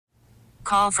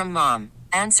call from mom.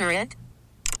 Answer it.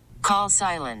 Call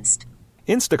silenced.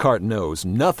 Instacart knows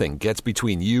nothing gets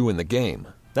between you and the game.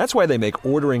 That's why they make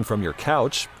ordering from your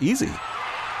couch easy.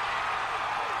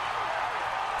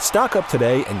 Stock up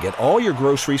today and get all your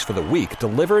groceries for the week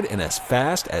delivered in as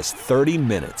fast as 30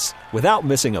 minutes without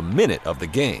missing a minute of the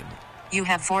game. You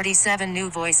have 47 new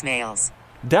voicemails.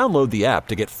 Download the app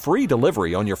to get free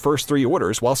delivery on your first 3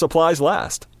 orders while supplies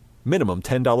last. Minimum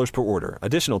 $10 per order.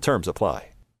 Additional terms apply.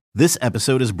 This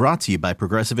episode is brought to you by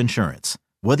Progressive Insurance.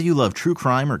 Whether you love true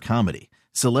crime or comedy,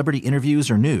 celebrity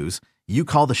interviews or news, you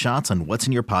call the shots on what's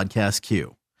in your podcast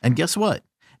queue. And guess what?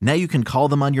 Now you can call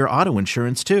them on your auto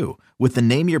insurance too with the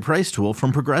Name Your Price tool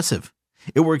from Progressive.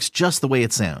 It works just the way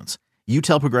it sounds. You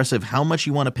tell Progressive how much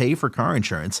you want to pay for car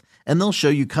insurance, and they'll show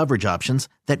you coverage options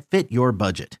that fit your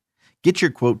budget. Get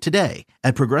your quote today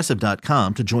at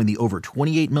Progressive.com to join the over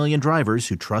 28 million drivers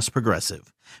who trust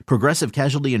Progressive. Progressive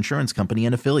Casualty Insurance Company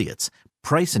and Affiliates.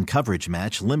 Price and coverage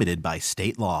match limited by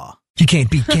state law. You can't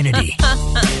beat Kennedy.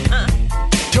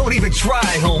 Don't even try,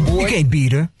 homeboy. You can't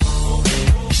beat her.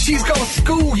 She's gonna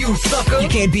school you, sucker. You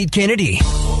can't beat Kennedy.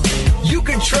 You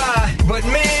can try, but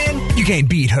man, you can't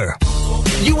beat her.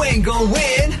 you ain't gonna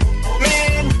win.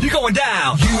 Man, you're going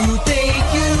down. You think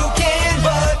you can,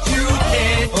 but you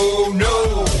can't. Oh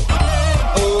no.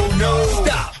 Oh no.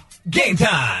 Stop. Game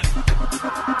time.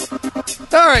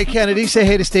 All right, Kennedy, say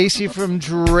hey to Stacy from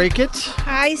Drake It.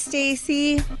 Hi,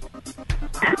 Stacy.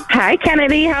 Hi,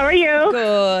 Kennedy. How are you?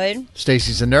 Good.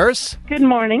 Stacy's a nurse. Good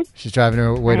morning. She's driving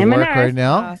her way to I'm a work nurse. right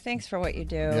now. Oh, thanks for what you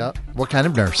do. Yep. What kind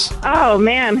of nurse? Oh,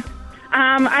 man.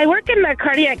 I work in the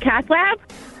cardiac cath lab.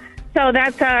 So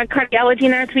that's a cardiology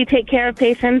nurse. We take care of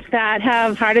patients that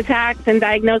have heart attacks and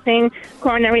diagnosing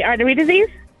coronary artery disease.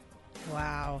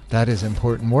 Wow. That is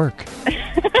important work.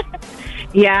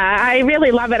 Yeah, I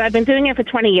really love it. I've been doing it for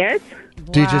 20 years.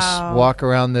 Do you just walk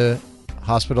around the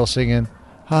hospital singing,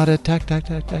 heart attack, tack,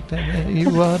 tack, tack, tack,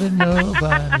 you ought to know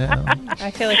by now?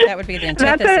 I feel like that would be the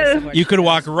antithesis of what You could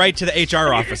walk right to the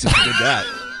HR office if you did that.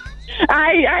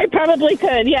 I probably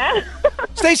could, yeah.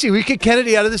 Stacy, we kick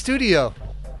Kennedy out of the studio.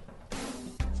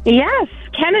 Yes.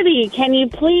 Kennedy, can you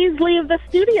please leave the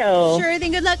studio? Sure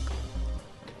thing. Good luck.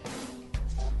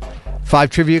 5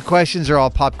 trivia questions are all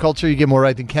pop culture. You get more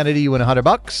right than Kennedy, you win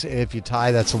 $100. If you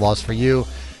tie, that's a loss for you.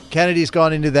 Kennedy's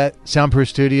gone into that soundproof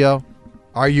studio.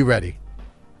 Are you ready?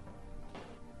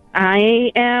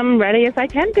 I am ready as I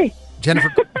can be.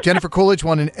 Jennifer Coolidge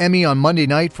won an Emmy on Monday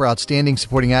night for Outstanding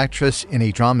Supporting Actress in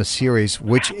a Drama Series.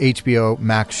 Which HBO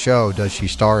Max show does she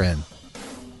star in?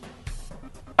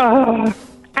 Oh,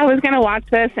 I was going to watch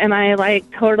this, and I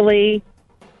totally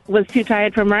was too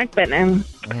tired from work, but I'm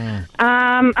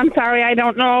sorry, I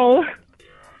don't know.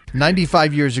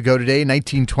 95 years ago today,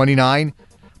 1929,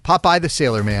 Popeye the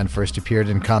Sailor Man first appeared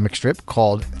in a comic strip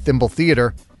called Thimble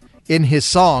Theater. In his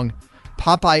song,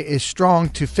 Popeye is strong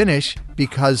to finish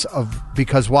because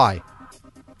why?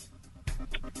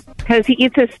 Because he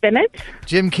eats his spinach.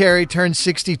 Jim Carrey turned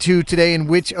 62 today. In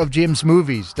which of Jim's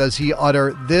movies does he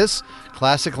utter this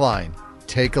classic line?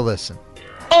 Take a listen.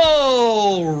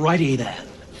 Alrighty then.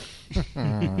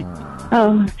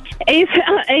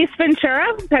 Ace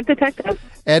Ventura, Pet Detective.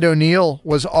 Ed O'Neill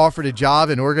was offered a job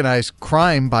in organized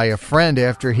crime by a friend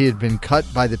after he had been cut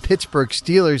by the Pittsburgh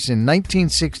Steelers in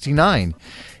 1969.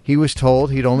 He was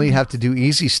told he'd only have to do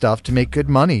easy stuff to make good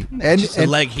money. Just a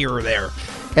leg here or there.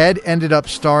 Ed ended up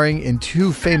starring in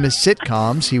 2 famous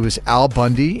sitcoms. He was Al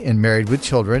Bundy in Married with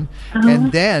Children, and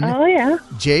then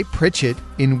Jay Pritchett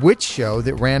in which show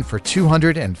that ran for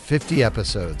 250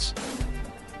 episodes?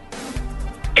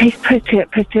 Jay Pritchett.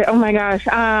 Oh my gosh.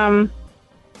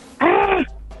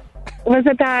 Was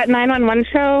it that 911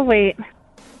 show? Wait,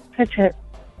 Pritchett.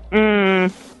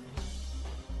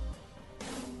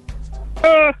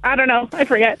 I don't know. I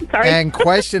forget. Sorry. And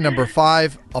question number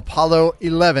 5, Apollo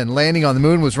 11 landing on the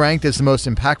moon was ranked as the most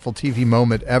impactful TV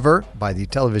moment ever by the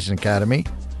Television Academy.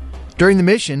 During the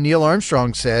mission, Neil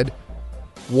Armstrong said,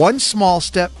 "One small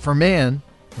step for man,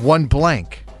 one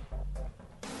blank."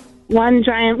 One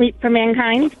giant leap for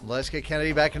mankind. Let's get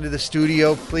Kennedy back into the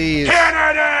studio, please.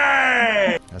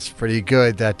 Kennedy! That's pretty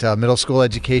good. That middle school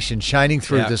education shining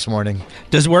through this morning.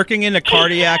 Does working in a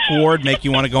cardiac ward make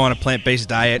you want to go on a plant-based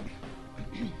diet?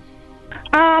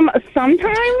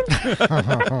 Sometimes.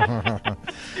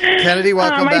 Kennedy,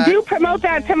 welcome back. I do promote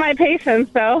that to my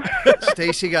patients, though.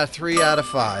 Stacy got 3 out of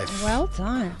 5. Well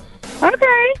done.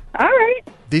 Okay. All right.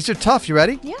 These are tough. You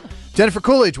ready? Yeah. Jennifer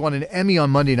Coolidge won an Emmy on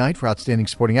Monday night for Outstanding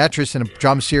Supporting Actress in a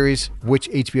Drama Series. Which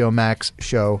HBO Max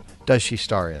show does she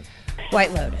star in?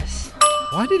 White Lotus.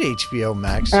 Why did HBO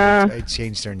Max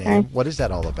change their name? What is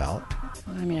that all about?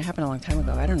 I mean, it happened a long time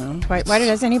ago. I don't know. Why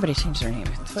does anybody change their name?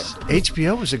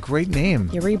 HBO was a great name.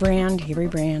 You rebrand.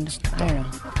 I don't know.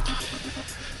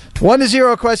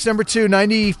 1-0. Question number 2.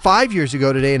 95 years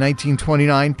ago today in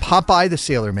 1929, Popeye the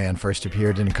Sailor Man first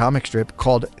appeared in a comic strip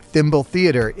called Thimble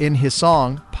Theater. In his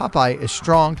song, Popeye is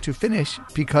strong to finish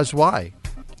because why?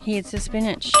 He eats the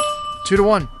spinach.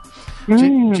 2-1.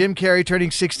 Jim Carrey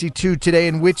turning 62 today.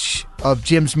 In which of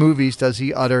Jim's movies does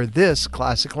he utter this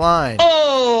classic line?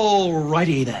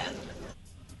 Alrighty then.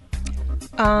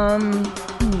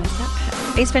 Is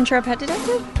that Ace Ventura: Pet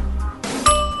Detective?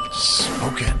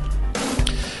 Spoken.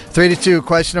 3-2.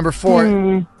 Question number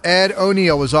 4. Ed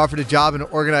O'Neill was offered a job in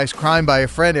organized crime by a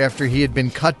friend after he had been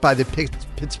cut by the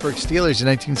Pittsburgh Steelers in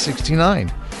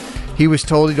 1969. He was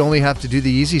told he'd only have to do the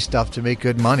easy stuff to make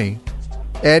good money.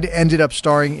 Ed ended up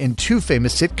starring in 2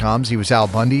 famous sitcoms. He was Al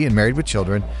Bundy in Married with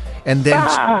Children, and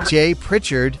then Jay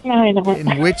Pritchard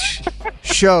in which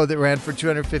show that ran for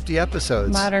 250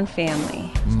 episodes? Modern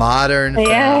Family. Modern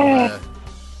Family.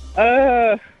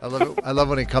 I love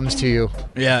when it comes to you.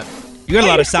 Yeah. You got a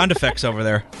lot of sound effects over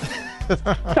there.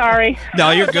 Sorry.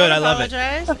 No, you're good. I love it.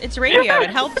 It's radio. It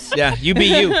helps. Yeah, you be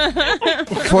you.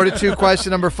 4-2.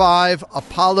 Question number 5.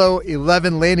 Apollo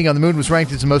 11 landing on the moon was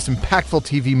ranked as the most impactful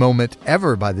TV moment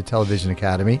ever by the Television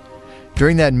Academy.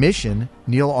 During that mission,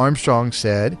 Neil Armstrong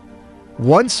said,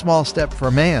 "One small step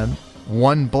for man,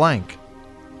 one blank."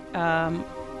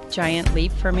 Giant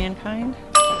leap for mankind.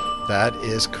 That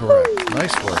is correct.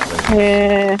 Nice work, lady.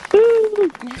 Yeah.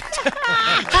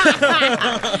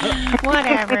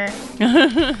 Whatever.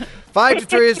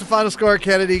 5-3 is the final score.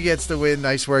 Kennedy gets the win.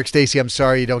 Nice work. Stacey, I'm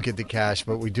sorry you don't get the cash,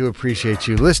 but we do appreciate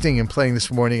you listening and playing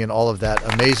this morning and all of that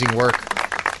amazing work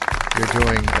you're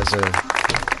doing as a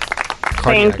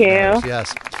cardiac Thank you. nurse.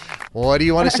 Yes. What do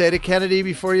you want to say to Kennedy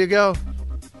before you go?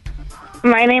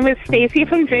 My name is Stacy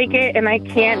from Drake It, and I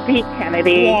can't beat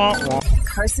Kennedy.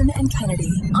 Carson and Kennedy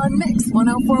on Mix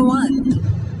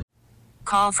 1041.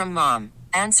 Call from mom.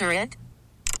 Answer it.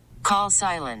 Call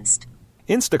silenced.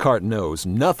 Instacart knows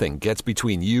nothing gets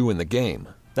between you and the game.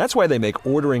 That's why they make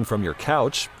ordering from your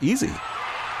couch easy.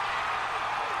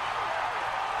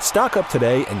 Stock up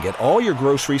today and get all your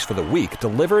groceries for the week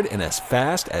delivered in as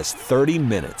fast as 30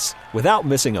 minutes without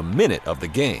missing a minute of the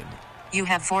game. You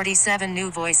have 47 new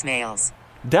voicemails.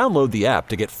 Download the app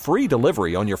to get free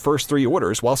delivery on your first 3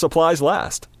 orders while supplies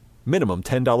last. Minimum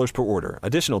 $10 per order.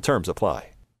 Additional terms apply.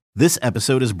 This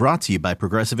episode is brought to you by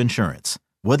Progressive Insurance.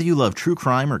 Whether you love true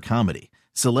crime or comedy,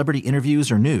 celebrity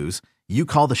interviews or news, you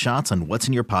call the shots on what's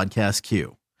in your podcast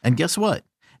queue. And guess what?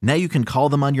 Now you can call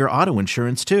them on your auto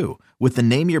insurance too with the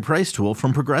Name Your Price tool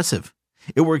from Progressive.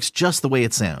 It works just the way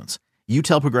it sounds. You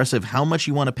tell Progressive how much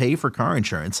you want to pay for car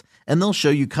insurance, and they'll show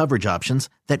you coverage options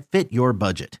that fit your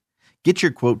budget. Get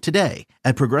your quote today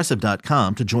at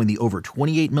Progressive.com to join the over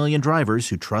 28 million drivers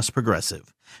who trust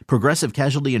Progressive. Progressive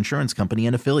Casualty Insurance Company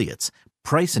and Affiliates.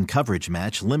 Price and coverage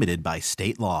match limited by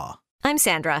state law. I'm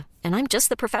Sandra, and I'm just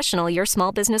the professional your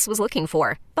small business was looking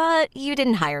for. But you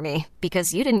didn't hire me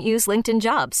because you didn't use LinkedIn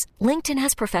Jobs. LinkedIn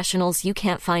has professionals you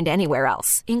can't find anywhere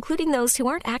else, including those who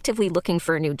aren't actively looking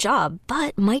for a new job,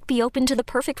 but might be open to the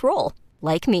perfect role,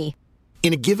 like me.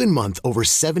 In a given month, over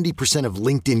 70% of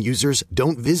LinkedIn users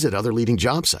don't visit other leading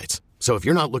job sites. So if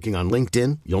you're not looking on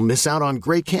LinkedIn, you'll miss out on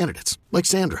great candidates like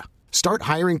Sandra. Start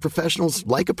hiring professionals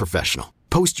like a professional.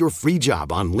 Post your free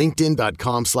job on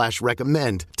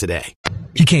linkedin.com/recommend today.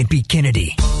 You can't beat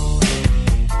Kennedy.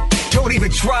 Don't even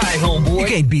try, homeboy. You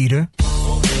can't beat her.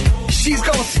 She's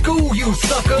gonna school you,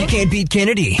 sucker. You can't beat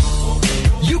Kennedy.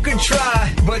 You can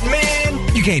try, but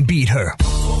man, you can't beat her.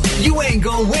 You ain't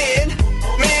gonna win.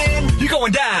 Man, you're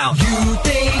going down. You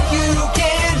think you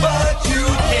can, but you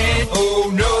can't.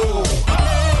 Oh no.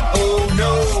 Oh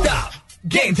no. Stop.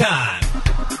 Game time.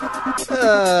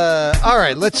 All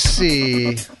right, let's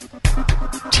see.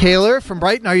 Taylor from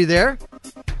Brighton, are you there?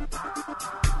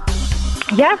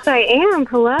 Yes, I am.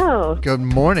 Hello. Good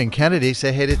morning, Kennedy.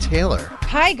 Say hey to Taylor.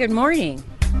 Hi, good morning.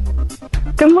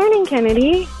 Good morning,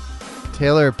 Kennedy.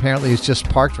 Taylor apparently is just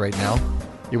parked right now.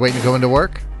 You waiting to go into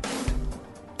work?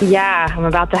 Yeah, I'm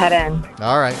about to head in.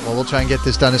 All right. Well, we'll try and get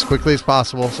this done as quickly as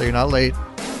possible so you're not late.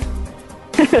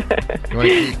 You want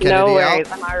to keep Kennedy no worries.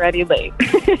 out? I'm already late.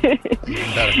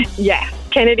 Even better. Yeah.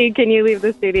 Kennedy, can you leave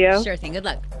the studio? Sure thing. Good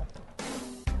luck.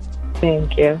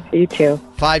 Thank you. You too.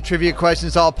 5 trivia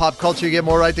questions, all pop culture. You get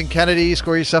more right than Kennedy.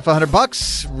 Score yourself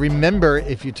 $100. Remember,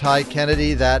 if you tie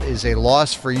Kennedy, that is a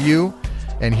loss for you.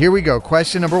 And here we go.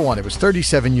 Question number 1. It was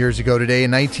 37 years ago today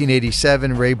in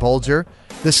 1987. Ray Bolger,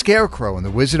 the Scarecrow in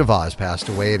The Wizard of Oz, passed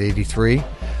away at 83.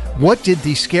 What did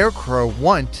the Scarecrow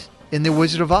want in The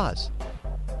Wizard of Oz?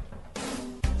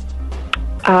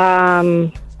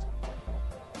 A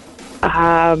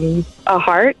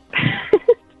heart.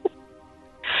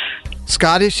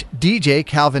 Scottish DJ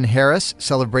Calvin Harris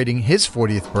celebrating his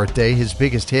 40th birthday. His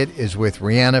biggest hit is with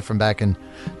Rihanna from back in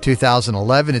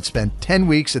 2011. It spent 10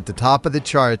 weeks at the top of the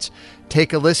charts.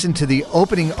 Take a listen to the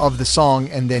opening of the song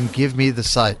and then give me the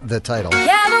title.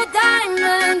 Yellow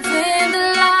diamonds in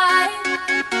the light,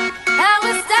 and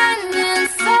we're standing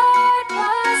side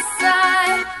by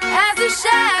side as the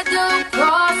shadow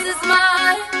crosses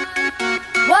mine.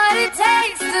 What it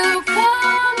takes to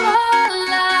come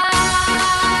alive.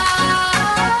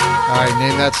 All right,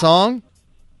 name that song.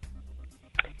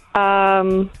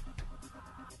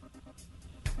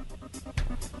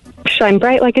 Shine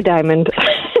bright like a diamond.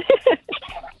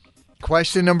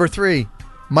 Question number 3.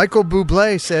 Michael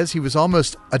Bublé says he was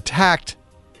almost attacked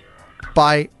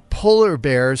by polar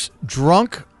bears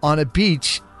drunk on a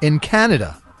beach in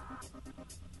Canada.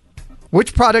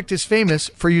 Which product is famous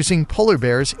for using polar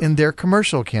bears in their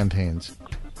commercial campaigns?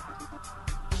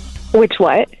 Which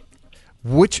what?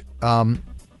 Which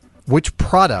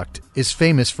product is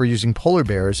famous for using polar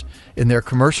bears in their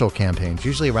commercial campaigns,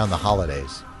 usually around the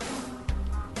holidays?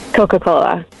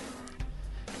 Coca-Cola.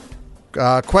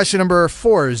 Question number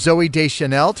 4. Zooey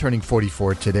Deschanel, turning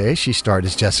 44 today. She starred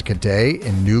as Jessica Day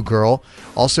in New Girl.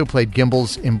 Also played a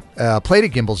Gimbel's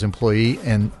employee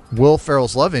and Will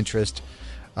Ferrell's love interest,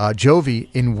 Jovi,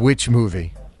 in which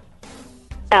movie?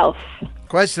 Elf.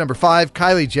 Question number 5.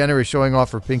 Kylie Jenner is showing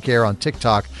off her pink hair on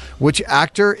TikTok. Which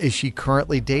actor is she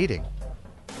currently dating?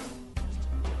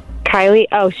 Kylie.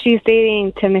 Oh, she's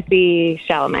dating Timothy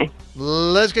Chalamet.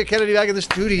 Let's get Kennedy back in the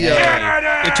studio.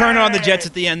 You turn on the Jets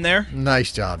at the end there.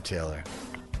 Nice job, Taylor.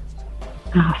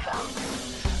 All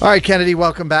right, Kennedy,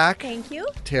 welcome back. Thank you.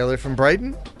 Taylor from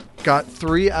Brighton got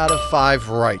 3 out of 5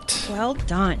 right. Well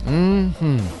done.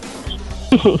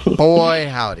 Mm-hmm. Boy,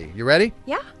 howdy. You ready?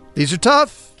 Yeah. These are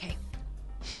tough. Okay.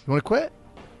 You want to quit?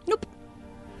 Nope.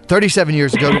 37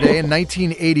 years ago today, in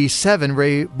 1987,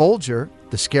 Ray Bolger,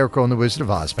 the Scarecrow in The Wizard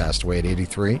of Oz, passed away at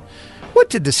 83. What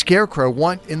did the Scarecrow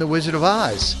want in The Wizard of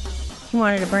Oz? He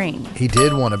wanted a brain. He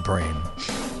did want a brain.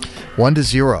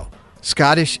 1-0.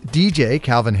 Scottish DJ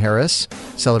Calvin Harris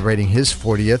celebrating his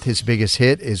 40th. His biggest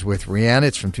hit is with Rihanna.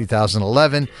 It's from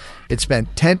 2011. It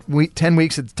spent 10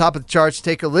 weeks at the top of the charts.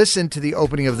 Take a listen to the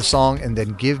opening of the song and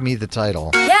then give me the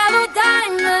title. Yellow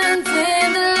diamonds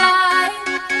in the light,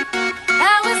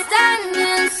 and we're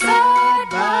standing side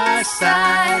by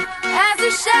side as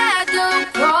the shadow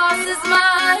crosses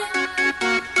mine.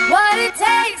 What it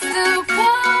takes to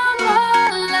come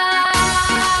alive.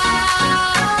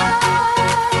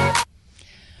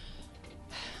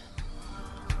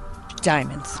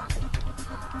 Diamonds.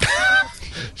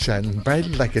 Shining bright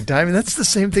like a diamond. That's the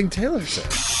same thing Taylor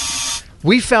said.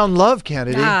 We found love,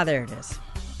 Kennedy. Ah, there it is.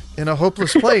 In a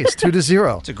hopeless place.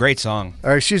 2-0. It's a great song.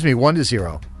 Or excuse me,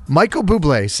 1-0. Michael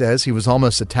Bublé says he was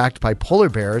almost attacked by polar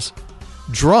bears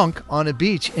drunk on a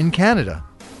beach in Canada.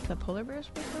 The polar bears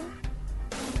were drunk?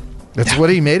 That's what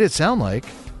he made it sound like.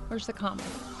 Where's the comma?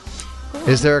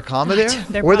 Is there a comma there?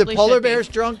 There Were the probably polar should be. bears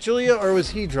drunk, Julia, or was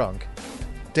he drunk?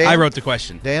 Dan? I wrote the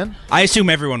question. Dan? I assume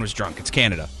everyone was drunk. It's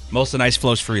Canada. Most of the ice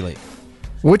flows freely.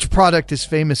 Which product is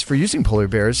famous for using polar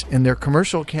bears in their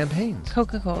commercial campaigns?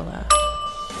 Coca-Cola.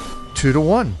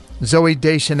 2-1. Zooey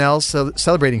Deschanel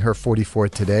celebrating her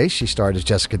 44th today. She starred as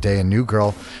Jessica Day in New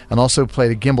Girl and also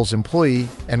played a Gimbel's employee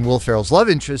and Will Ferrell's love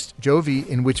interest, Jovi,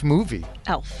 in which movie?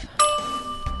 Elf.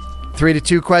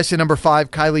 3-2. Question number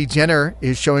 5. Kylie Jenner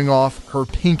is showing off her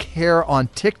pink hair on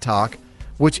TikTok.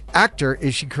 Which actor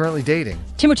is she currently dating?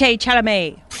 Timothée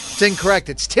Chalamet. It's incorrect.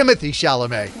 It's Timothy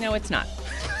Chalamet. No, it's not.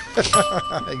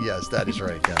 Yes, that is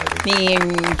right, Kennedy.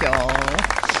 Bingo.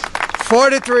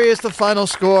 4-3 is the final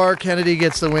score. Kennedy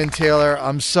gets the win, Taylor.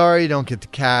 I'm sorry you don't get the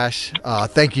cash.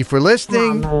 Thank you for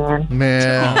listening. Oh,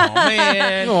 man. Oh,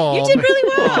 man. Oh, You did really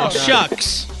well. Oh,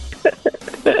 shucks.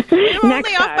 You're Next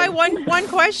only off by time. one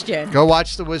question. Go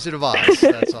watch The Wizard of Oz.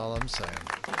 That's all I'm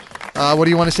saying. What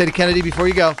do you want to say to Kennedy before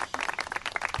you go?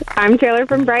 I'm Taylor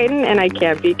from Brighton, and I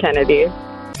can't beat Kennedy.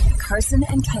 Carson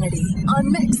and Kennedy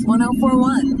on Mix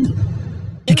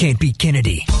 104.1. You can't beat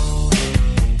Kennedy.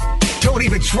 Don't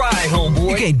even try,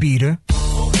 homeboy. You can't beat her.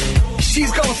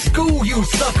 She's gonna school you,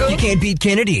 sucker. You can't beat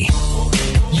Kennedy.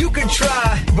 You can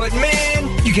try, but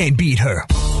man, You can't beat her.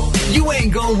 you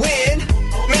ain't gonna win.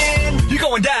 Man, you're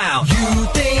going down. You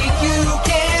think you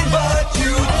can, but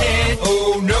you can't.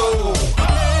 Oh no.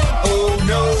 Oh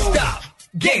no. Stop.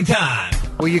 Game time.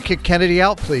 Will you kick Kennedy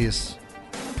out, please?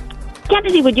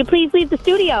 Kennedy, would you please leave the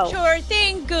studio? Sure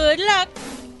thing. Good luck.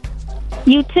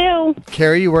 You too.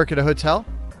 Carrie, you work at a hotel?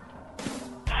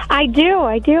 I do.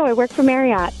 I work for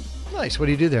Marriott. Nice. What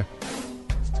do you do there?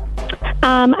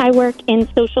 I work in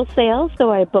social sales,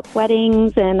 so I book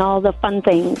weddings and all the fun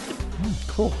things.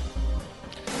 Cool.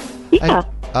 Yeah.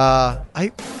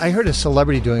 I heard a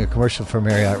celebrity doing a commercial for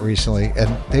Marriott recently,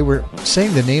 and they were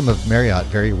saying the name of Marriott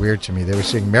very weird to me. They were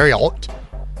saying Marriott.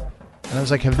 And I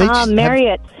was like, have they...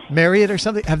 Marriott. Marriott or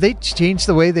something? Have they changed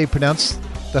the way they pronounce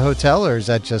the hotel, or is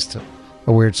that just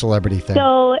a weird celebrity thing?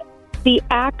 So the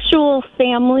actual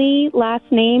family last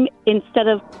name, instead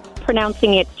of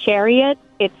pronouncing it Chariot,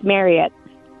 it's Marriott.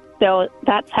 So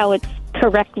that's how it's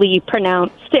correctly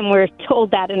pronounced, and we're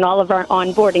told that in all of our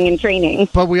onboarding and training.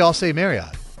 But we all say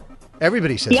Marriott.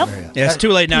 Everybody says Marriott. Yeah, it's too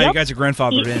late now. You guys are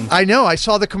grandfathered in. I know. I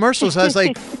saw the commercials. I was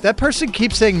like, that person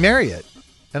keeps saying Marriott.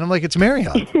 And I'm like, it's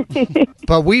Marriott.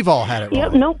 But we've all had it wrong.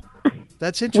 Yep, nope.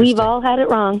 That's interesting. We've all had it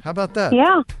wrong. How about that?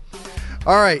 Yeah.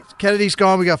 All right. Kennedy's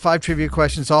gone. We got 5 trivia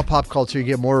questions, all pop culture. You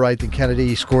get more right than Kennedy.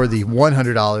 You score the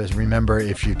 $100. Remember,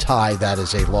 if you tie, that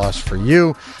is a loss for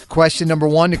you. Question number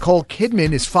 1. Nicole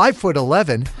Kidman is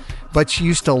 5'11", but she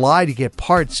used to lie to get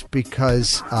parts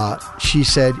because she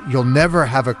said, you'll never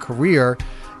have a career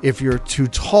if you're too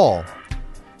tall.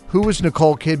 Who was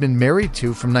Nicole Kidman married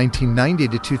to from 1990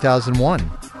 to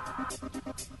 2001?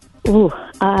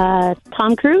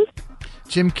 Tom Cruise.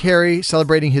 Jim Carrey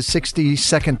celebrating his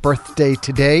 62nd birthday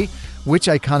today. Which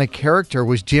iconic character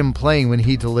was Jim playing when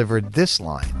he delivered this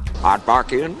line? Art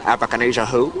Barkian, Abacanesia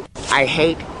who? I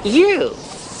hate you.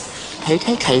 Hate,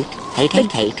 hate, hate, hate,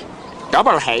 hate, hate.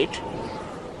 Double hate.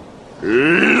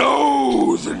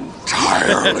 Loathe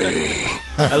entirely.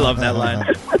 I love that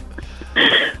line.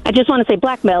 I just want to say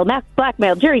blackmail,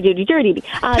 jury duty.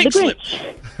 The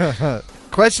Grinch.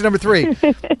 Question number 3.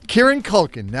 Kieran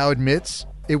Culkin now admits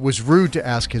it was rude to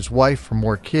ask his wife for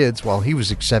more kids while he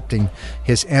was accepting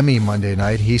his Emmy Monday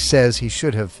night. He says he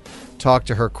should have talked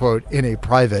to her, quote, in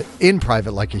private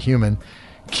like a human.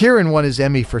 Kieran won his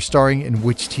Emmy for starring in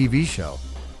which TV show?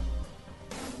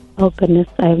 Oh, goodness.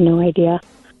 I have no idea.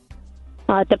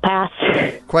 To pass.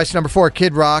 Question number 4.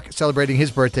 Kid Rock celebrating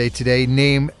his birthday today.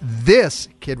 Name this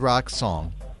Kid Rock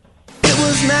song. It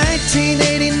was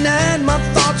 1989, my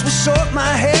thoughts were short,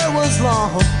 my hair was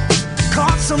long.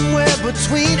 Caught somewhere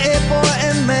between a boy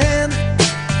and man.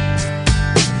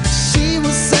 She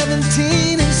was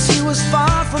 17 and she was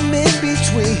far from in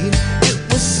between. It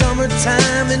was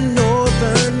summertime in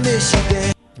northern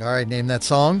Michigan. All right, name that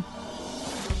song.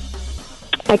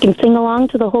 I can sing along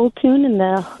to the whole tune, and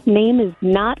the name is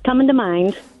not coming to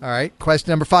mind. All right.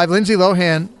 Question number 5. Lindsay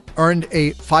Lohan earned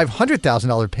a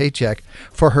 $500,000 paycheck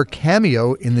for her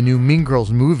cameo in the new Mean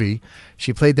Girls movie.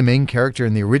 She played the main character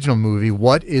in the original movie.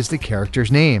 What is the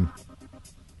character's name?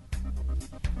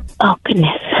 Oh,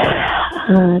 goodness.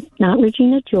 Not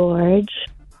Regina George.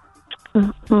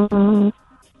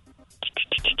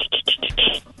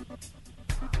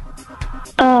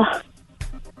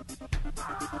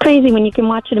 Crazy when you can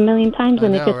watch it a million times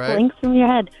and it just blinks from your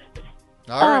head.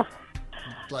 All right.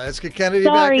 Let's get Kennedy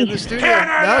back in the studio.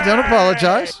 No, don't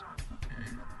apologize.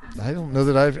 I don't know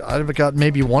that I've got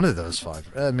maybe one of those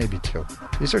 5. Maybe 2.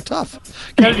 These are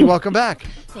tough. Kennedy, welcome back.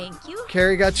 Thank you.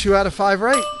 Carrie got 2 out of 5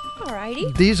 right. All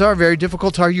righty. These are very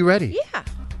difficult. Are you ready? Yeah.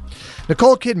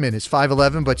 Nicole Kidman is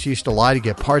 5'11", but she used to lie to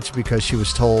get parts because she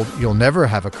was told, you'll never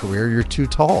have a career, you're too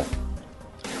tall.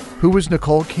 Who was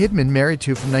Nicole Kidman married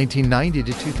to from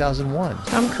 1990 to 2001?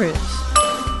 Tom Cruise.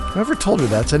 Whoever told her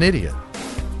that's an idiot.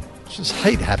 What does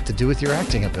height have to do with your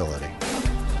acting ability?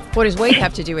 What does weight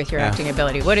have to do with your acting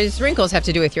ability? What does wrinkles have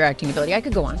to do with your acting ability? I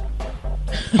could go on.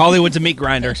 Hollywood's a meat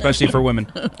grinder, especially for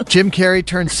women. Jim Carrey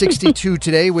turned 62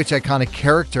 today. Which iconic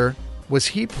character was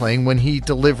he playing when he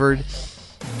delivered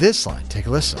this line? Take a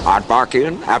listen. Art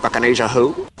Barkian, Abacanesia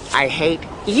who? I hate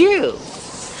you.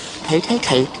 Hate, hate,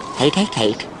 hate, hate, hate,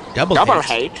 hate. Double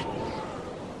hate.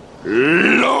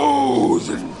 Loathe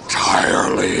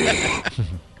entirely.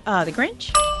 The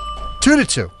Grinch.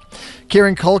 2-2.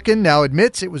 Kieran Culkin now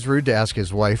admits it was rude to ask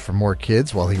his wife for more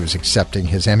kids while he was accepting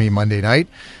his Emmy Monday night.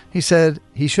 He said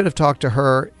he should have talked to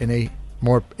her in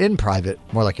private,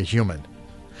 more like a human.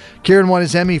 Kieran won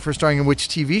his Emmy for starring in which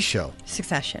TV show?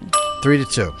 Succession.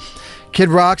 3-2. Kid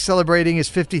Rock celebrating his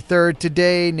 53rd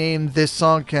today. Name this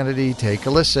song, Kennedy. Take a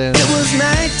listen. It was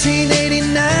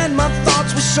 1989, my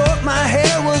thoughts were short, my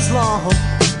hair was long.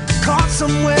 Caught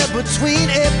somewhere between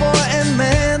a boy and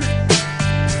man.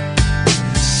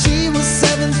 She was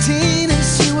 17 and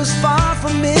she was far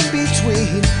from in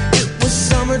between. It was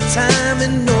summertime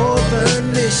in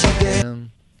northern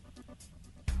Michigan.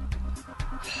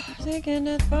 Drinking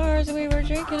at the bars, we were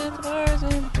drinking at the bars.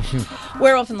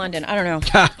 Werewolf in London. I don't know.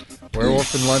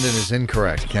 Werewolf in London is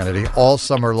incorrect, Kennedy. All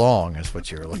Summer Long is what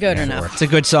you're looking Good for. enough. It's a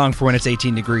good song for when it's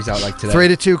 18 degrees out like today.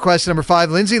 3-2, question number 5.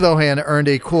 Lindsay Lohan earned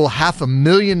a cool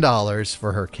 $500,000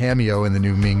 for her cameo in the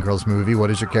new Mean Girls movie.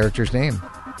 What is your character's name?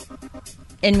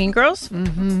 In Mean Girls?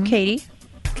 Mm-hmm. Katie.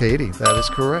 Katie, that is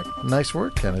correct. Nice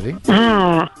work, Kennedy.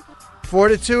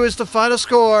 4-2 is the final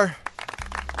score.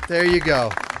 There you go.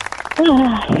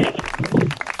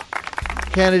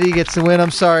 Kennedy gets the win. I'm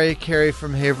sorry, Carrie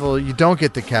from Haverhill. You don't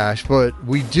get the cash, but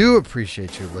we do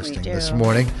appreciate you listening this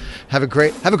morning. Have a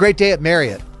great day at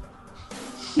Marriott.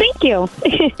 Thank you.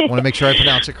 I want to make sure I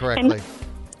pronounce it correctly.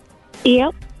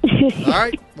 Yep. All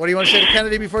right. What do you want to say to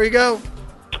Kennedy before you go?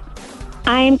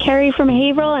 I am Carrie from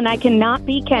Haverhill, and I cannot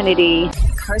be Kennedy.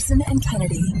 Carson and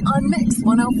Kennedy on Mix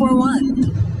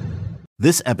 104.1.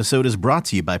 This episode is brought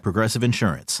to you by Progressive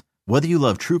Insurance. Whether you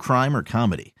love true crime or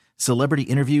comedy, celebrity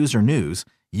interviews or news,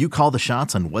 you call the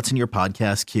shots on what's in your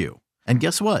podcast queue. And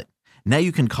guess what? Now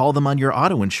you can call them on your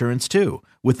auto insurance too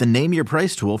with the Name Your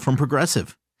Price tool from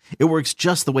Progressive. It works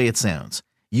just the way it sounds.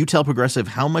 You tell Progressive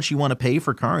how much you want to pay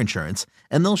for car insurance,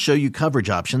 and they'll show you coverage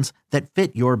options that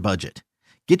fit your budget.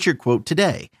 Get your quote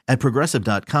today at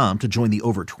Progressive.com to join the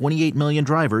over 28 million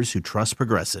drivers who trust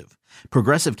Progressive.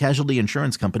 Progressive Casualty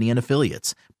Insurance Company and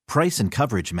Affiliates. Price and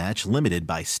coverage match limited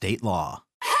by state law.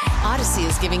 Odyssey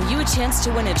is giving you a chance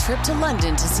to win a trip to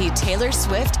London to see Taylor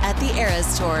Swift at the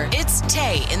Eras Tour. It's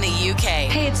Tay in the UK.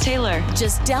 Hey, it's Taylor.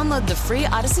 Just download the free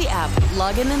Odyssey app,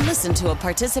 log in and listen to a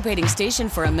participating station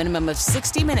for a minimum of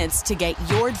 60 minutes to get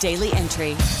your daily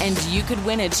entry. And you could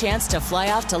win a chance to fly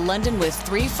off to London with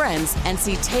 3 friends and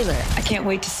see Taylor. I can't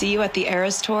wait to see you at the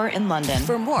Eras Tour in London.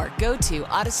 For more, go to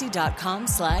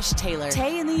odyssey.com/Taylor.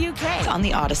 Tay in the UK. It's on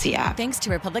the Odyssey app. Thanks to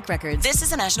Republic Records. This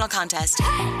is a national contest.